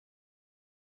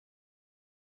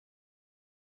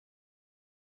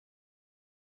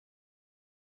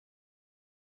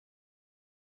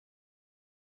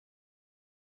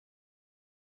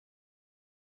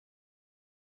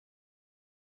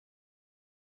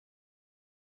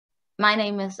My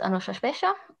name is Anusha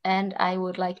SPESCHA, and I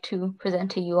would like to present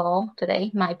to you all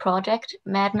today my project,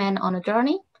 MADMEN on a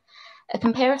Journey, a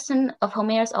comparison of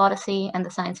Homer's Odyssey and the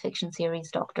science fiction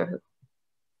series Doctor Who.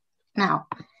 Now,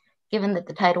 given that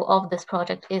the title of this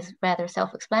project is rather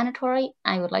self-explanatory,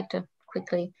 I would like to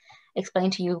quickly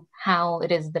explain to you how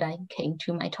it is that I came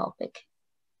to my topic.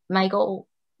 My goal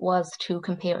was to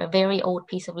compare a very old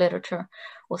piece of literature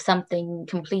with something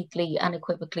completely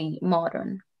unequivocally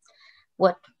modern.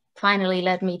 What finally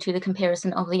led me to the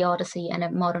comparison of the Odyssey and a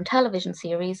modern television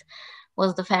series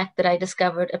was the fact that I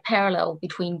discovered a parallel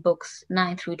between books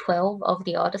 9 through 12 of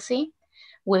the Odyssey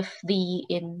with the,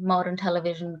 in modern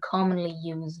television, commonly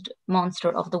used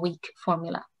Monster of the Week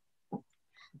formula.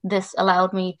 This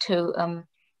allowed me to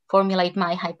formulate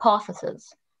my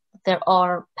hypothesis that there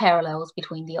are parallels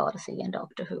between the Odyssey and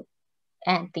Doctor Who.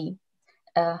 And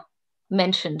the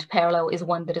mentioned parallel is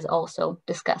one that is also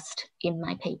discussed in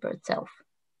my paper itself.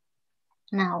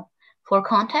 Now, for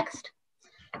context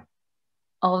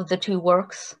of the two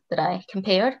works that I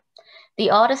compared, the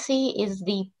Odyssey is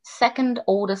the second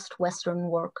oldest Western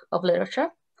work of literature,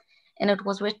 and it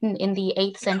was written in the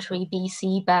 8th century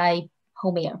BC by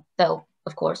Homer, though,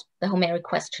 of course, the Homeric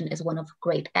question is one of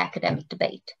great academic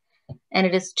debate. And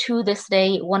it is to this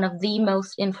day one of the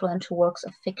most influential works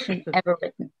of fiction ever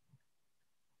written.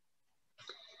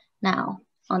 Now,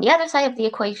 on the other side of the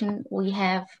equation, we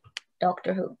have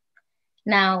Doctor Who.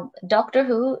 Now, Doctor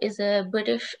Who is a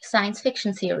British science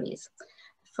fiction series,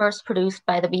 first produced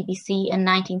by the BBC in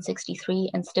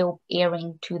 1963 and still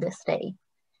airing to this day.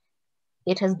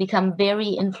 It has become very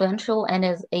influential and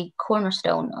is a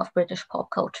cornerstone of British pop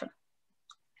culture.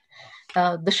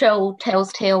 The show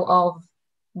tells tale of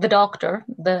the Doctor,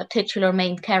 the titular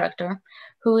main character,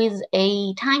 who is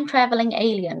a time-traveling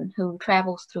alien who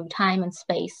travels through time and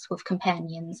space with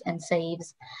companions and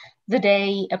saves the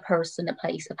day, a person, a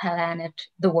place, a planet,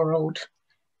 the world,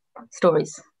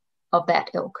 stories of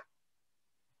that ilk.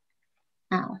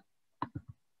 Now,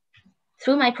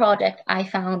 through my project, I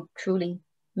found truly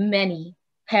many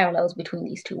parallels between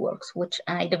these two works, which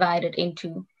I divided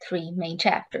into 3 main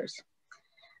chapters.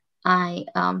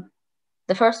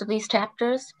 The first of these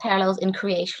chapters, Parallels in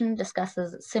Creation,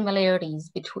 discusses similarities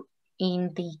between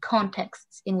the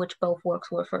contexts in which both works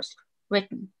were first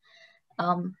written.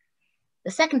 The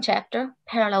second chapter,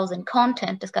 Parallels in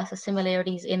Content, discusses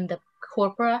similarities in the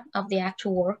corpora of the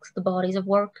actual works, the bodies of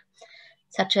work,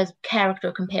 such as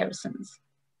character comparisons.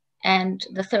 And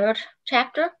the third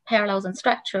chapter, Parallels in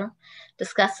Structure,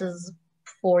 discusses,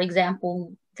 for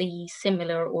example, the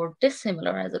similar or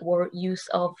dissimilar, as it were, use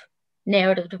of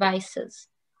narrative devices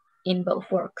in both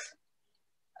works.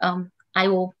 I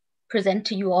will present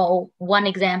to you all one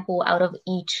example out of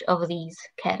each of these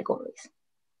categories.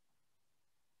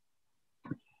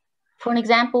 For an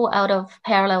example out of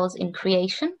Parallels in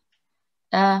Creation,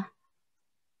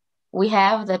 we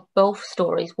have that both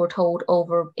stories were told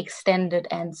over extended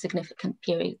and significant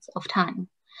periods of time.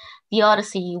 The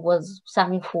Odyssey was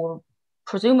sung for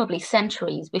presumably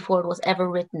centuries before it was ever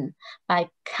written by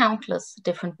countless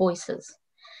different voices.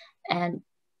 And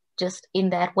just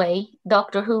in that way,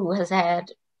 Doctor Who has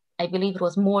had, I believe it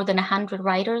was more than 100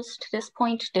 writers to this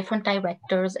point, different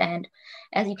directors, and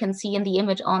as you can see in the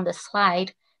image on the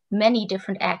slide, many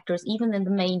different actors, even in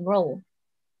the main role.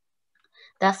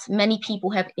 Thus, many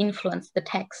people have influenced the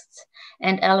texts,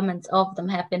 and elements of them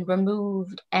have been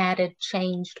removed, added,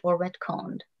 changed, or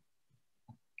retconned.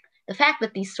 The fact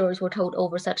that these stories were told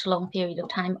over such a long period of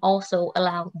time also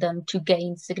allowed them to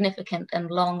gain significant and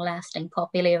long-lasting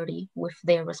popularity with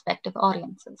their respective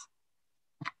audiences.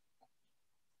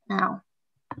 Now,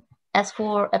 as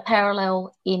for a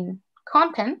parallel in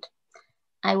content,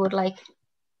 I would like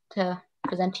to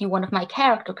present to you one of my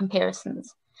character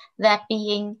comparisons, that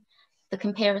being the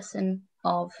comparison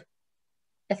of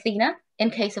Athena in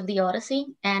case of the Odyssey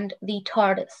and the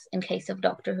TARDIS in case of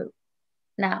Doctor Who.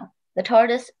 Now, the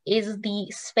TARDIS is the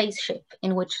spaceship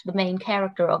in which the main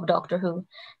character of Doctor Who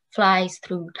flies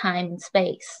through time and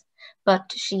space,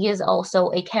 but she is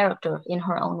also a character in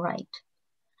her own right.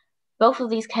 Both of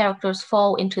these characters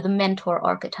fall into the mentor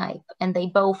archetype, and they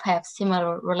both have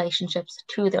similar relationships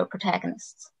to their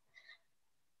protagonists.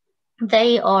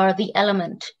 They are the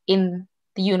element in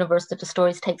the universe that the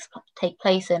stories take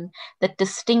place in that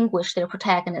distinguish their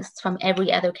protagonists from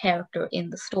every other character in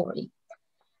the story.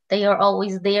 They are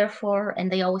always there for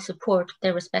and they always support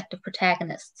their respective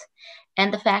protagonists.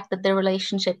 And the fact that their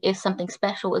relationship is something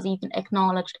special is even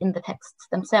acknowledged in the texts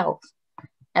themselves.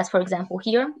 As for example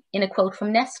here, in a quote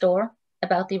from Nestor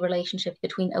about the relationship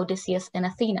between Odysseus and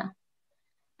Athena.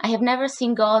 I have never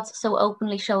seen gods so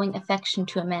openly showing affection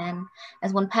to a man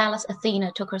as when Pallas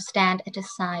Athena took her stand at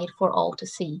his side for all to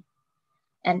see.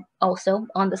 And also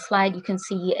on the slide you can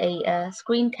see a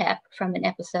screen cap from an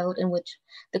episode in which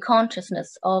the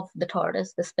consciousness of the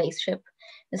TARDIS, the spaceship,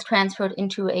 is transferred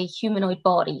into a humanoid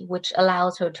body, which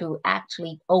allows her to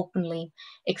actually openly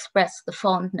express the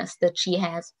fondness that she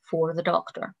has for the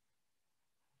Doctor.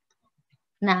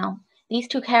 Now, these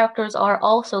two characters are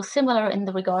also similar in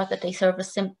the regard that they serve a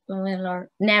similar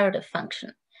narrative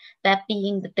function, that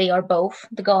being that they are both,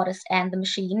 the goddess and the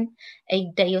machine,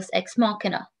 a deus ex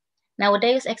machina. Now, a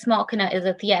deus ex machina is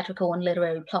a theatrical and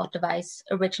literary plot device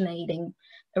originally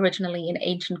in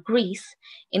ancient Greece,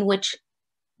 in which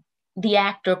the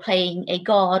actor playing a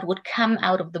god would come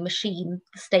out of the machine,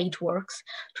 the stage works,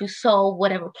 to solve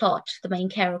whatever plot the main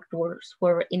characters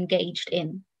were engaged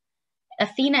in.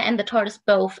 Athena and the TARDIS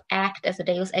both act as a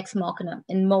deus ex machina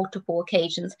in multiple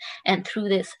occasions, and through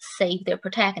this save their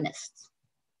protagonists.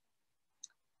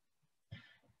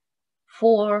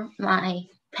 For my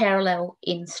parallel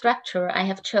in structure, I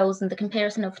have chosen the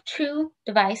comparison of two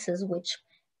devices which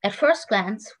at first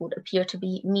glance would appear to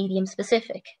be medium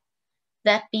specific,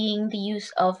 that being the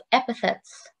use of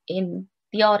epithets in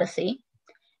the Odyssey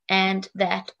and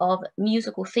that of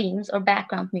musical themes or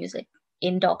background music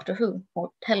in Doctor Who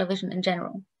or television in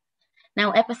general.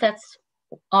 Now, epithets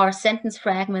are sentence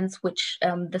fragments which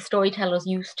the storytellers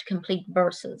use to complete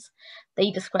verses.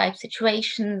 They describe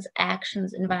situations,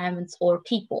 actions, environments, or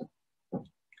people.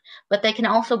 But they can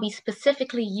also be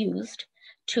specifically used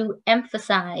to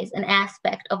emphasize an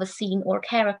aspect of a scene or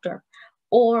character,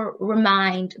 or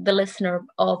remind the listener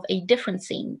of a different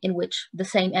scene in which the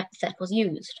same epithet was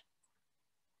used.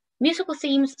 Musical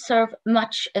themes serve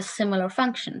much a similar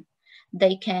function.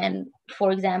 They can,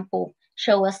 for example,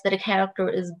 show us that a character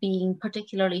is being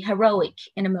particularly heroic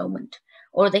in a moment,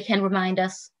 or they can remind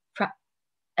us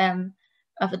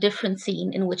of a different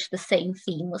scene in which the same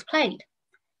theme was played.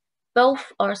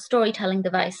 Both are storytelling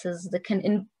devices that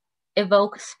can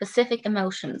evoke specific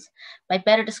emotions by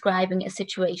better describing a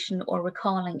situation or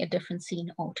recalling a different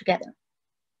scene altogether.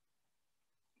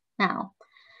 Now,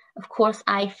 of course,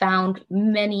 I found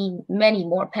many, many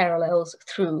more parallels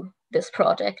through this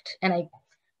project, and I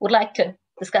would like to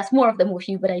discuss more of them with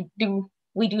you, but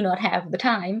we do not have the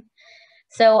time.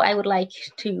 So I would like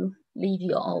to leave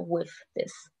you all with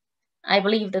this. I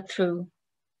believe that through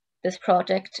this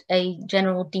project, a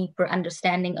general deeper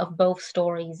understanding of both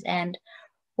stories and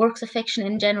works of fiction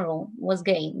in general was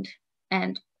gained.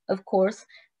 And of course,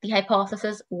 the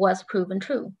hypothesis was proven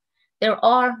true. There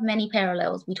are many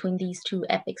parallels between these two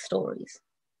epic stories.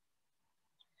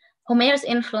 Homer's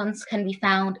influence can be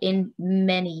found in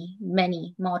many,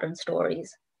 many modern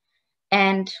stories.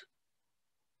 And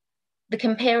the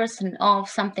comparison of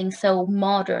something so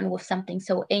modern with something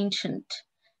so ancient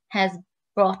has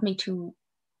brought me to,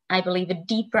 I believe, a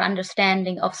deeper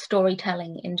understanding of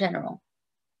storytelling in general.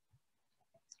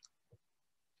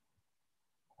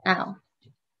 Now,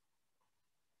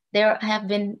 there have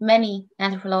been many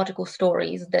anthropological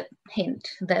stories that hint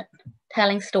that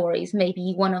telling stories may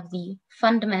be one of the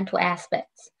fundamental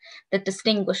aspects that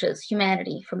distinguishes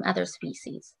humanity from other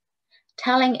species.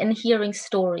 Telling and hearing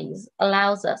stories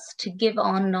allows us to give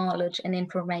on knowledge and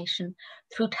information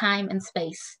through time and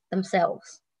space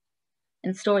themselves.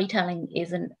 And storytelling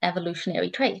is an evolutionary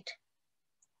trait.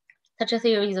 Such a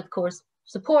theory is, of course,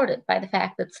 supported by the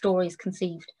fact that stories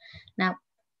conceived now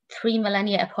 3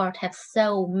 millennia apart have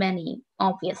so many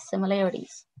obvious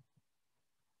similarities.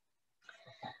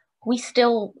 We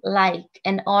still like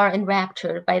and are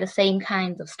enraptured by the same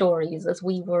kinds of stories as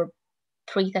we were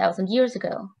 3,000 years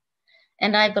ago.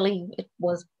 And I believe it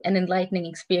was an enlightening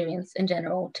experience in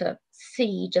general to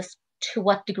see just to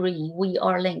what degree we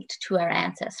are linked to our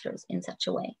ancestors in such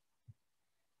a way.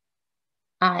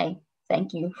 I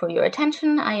thank you for your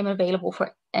attention. I am available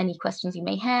for any questions you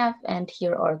may have, and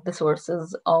here are the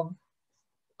sources of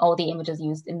all the images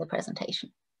used in the presentation.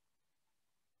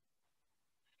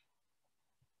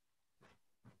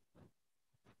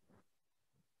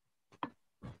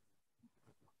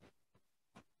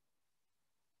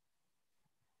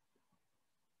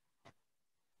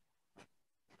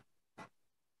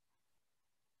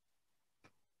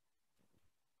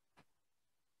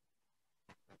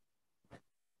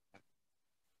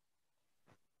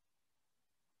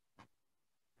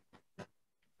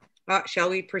 Shall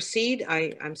we proceed?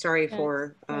 I'm sorry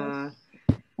for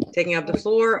taking up the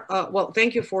floor. Well,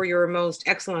 thank you for your most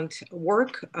excellent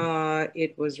work.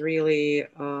 It was really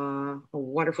a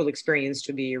wonderful experience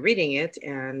to be reading it,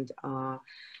 and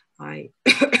I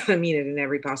mean it in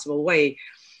every possible way.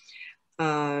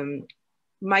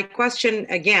 My question,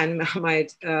 again,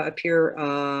 might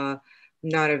appear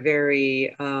not a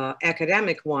very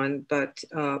academic one, but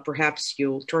perhaps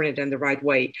you'll turn it in the right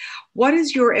way. What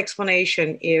is your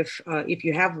explanation, if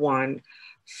you have one,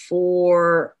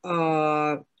 for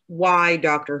why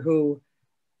Doctor Who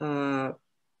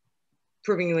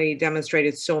provingly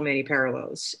demonstrated so many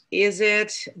parallels? Is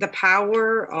it the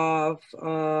power of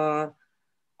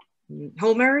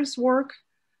Homer's work,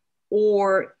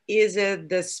 or is it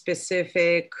the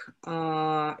specific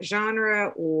genre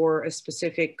or a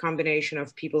specific combination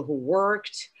of people who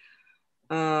worked?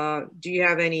 Do you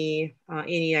have any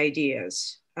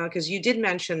ideas? Because you did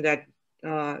mention that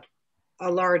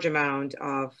a large amount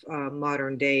of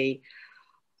modern day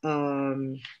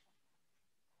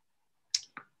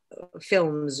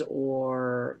films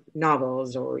or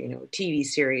novels or TV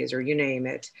series or you name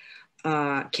it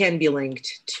can be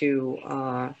linked to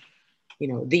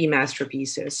the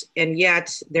masterpieces, and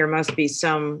yet there must be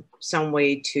some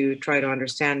way to try to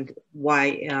understand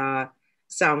why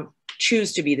some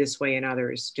choose to be this way and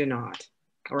others do not,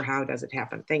 or how does it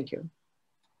happen? Thank you.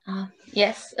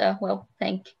 Yes, well,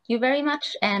 thank you very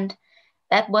much. And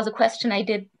that was a question I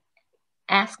did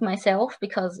ask myself,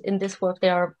 because in this work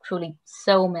there are truly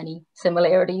so many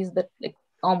similarities that it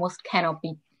almost cannot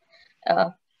be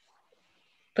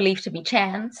believed to be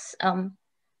chance.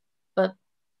 But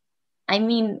I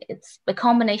mean, it's a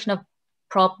combination of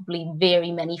probably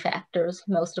very many factors,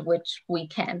 most of which we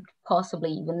can't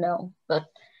possibly even know. But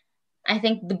I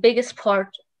think the biggest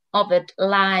part of it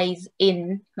lies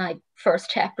in my first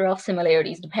chapter of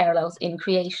similarities, the parallels in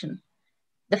creation.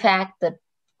 The fact that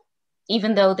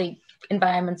even though the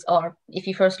environments are, if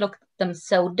you first look at them,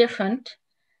 so different,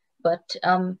 but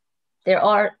there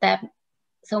are that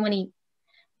so many,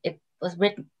 it was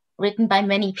written by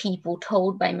many people,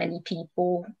 told by many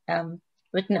people,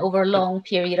 written over a long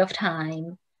period of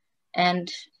time.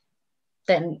 And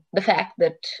then the fact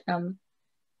that,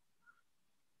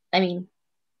 I mean,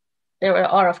 there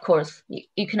are, of course,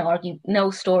 you can argue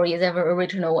no story is ever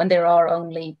original, and there are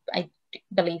only, I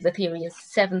believe the theory is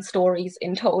 7 stories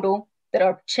in total that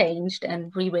are changed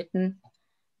and rewritten.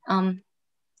 And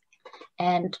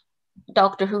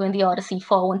Doctor Who and the Odyssey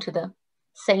fall into the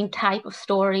same type of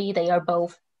story. They are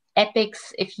both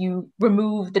epics, if you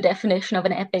remove the definition of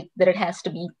an epic that it has to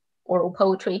be oral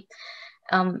poetry,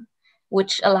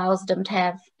 which allows them to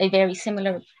have a very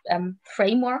similar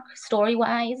framework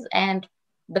story-wise, and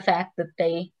the fact that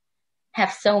they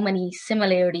have so many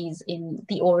similarities in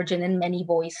the origin and many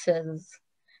voices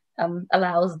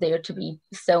allows there to be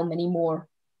so many more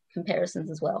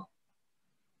comparisons as well.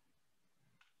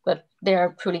 But there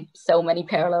are truly so many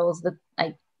parallels that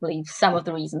I believe some of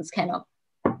the reasons cannot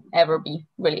ever be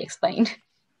really explained.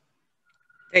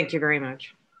 Thank you very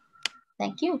much.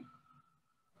 Thank you.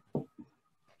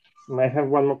 I have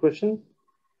one more question.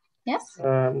 Yes.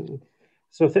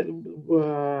 So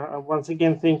once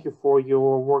again, thank you for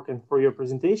your work and for your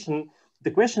presentation.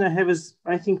 The question I have is,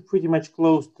 I think, pretty much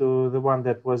close to the one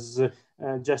that was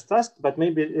just asked, but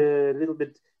maybe a little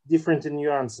bit different in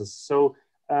nuances. So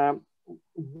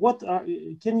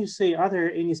can you say, are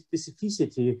there any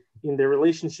specificity in the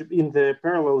relationship, in the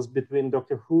parallels between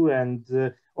Doctor Who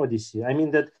and Odyssey? I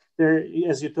mean that there,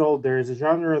 as you told, there is a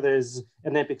genre, there's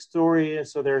an epic story,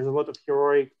 so there's a lot of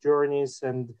heroic journeys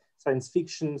and science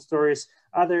fiction stories.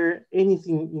 Are there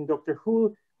anything in Doctor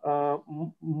Who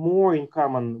more in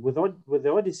common with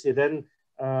the Odyssey than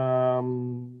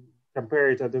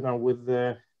compared, I don't know, with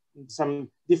some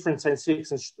different science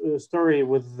fiction story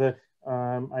with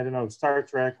I don't know, Star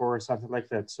Trek or something like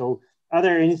that? So are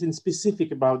there anything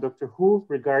specific about Doctor Who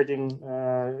regarding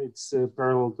its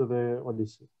parallel to the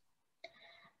Odyssey?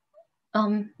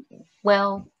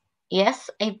 Well, yes,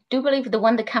 I do believe the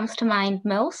one that comes to mind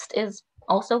most is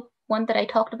also one that I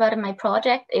talked about in my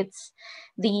project. It's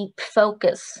the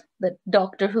focus that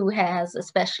Doctor Who has,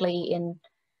 especially in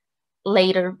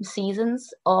later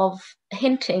seasons, of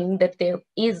hinting that there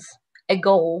is a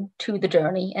goal to the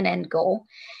journey, an end goal,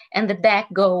 and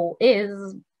that goal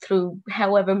is, through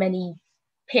however many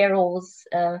perils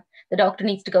the Doctor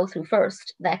needs to go through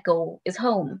first, that goal is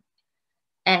home.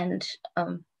 And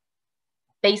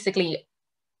basically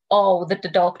all that the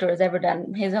Doctor has ever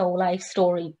done, his whole life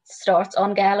story, starts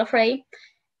on Gallifrey.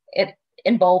 It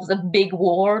involves a big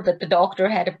war that the Doctor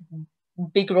had a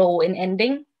big role in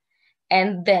ending.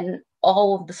 And then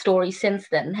all of the story since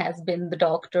then has been the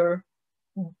Doctor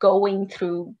going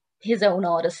through his own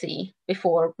odyssey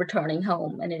before returning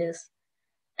home. And it is,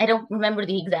 I don't remember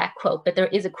the exact quote, but there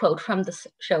is a quote from the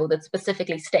show that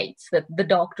specifically states that the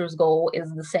Doctor's goal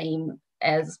is the same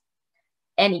as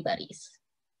anybody's.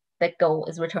 That goal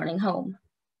is returning home.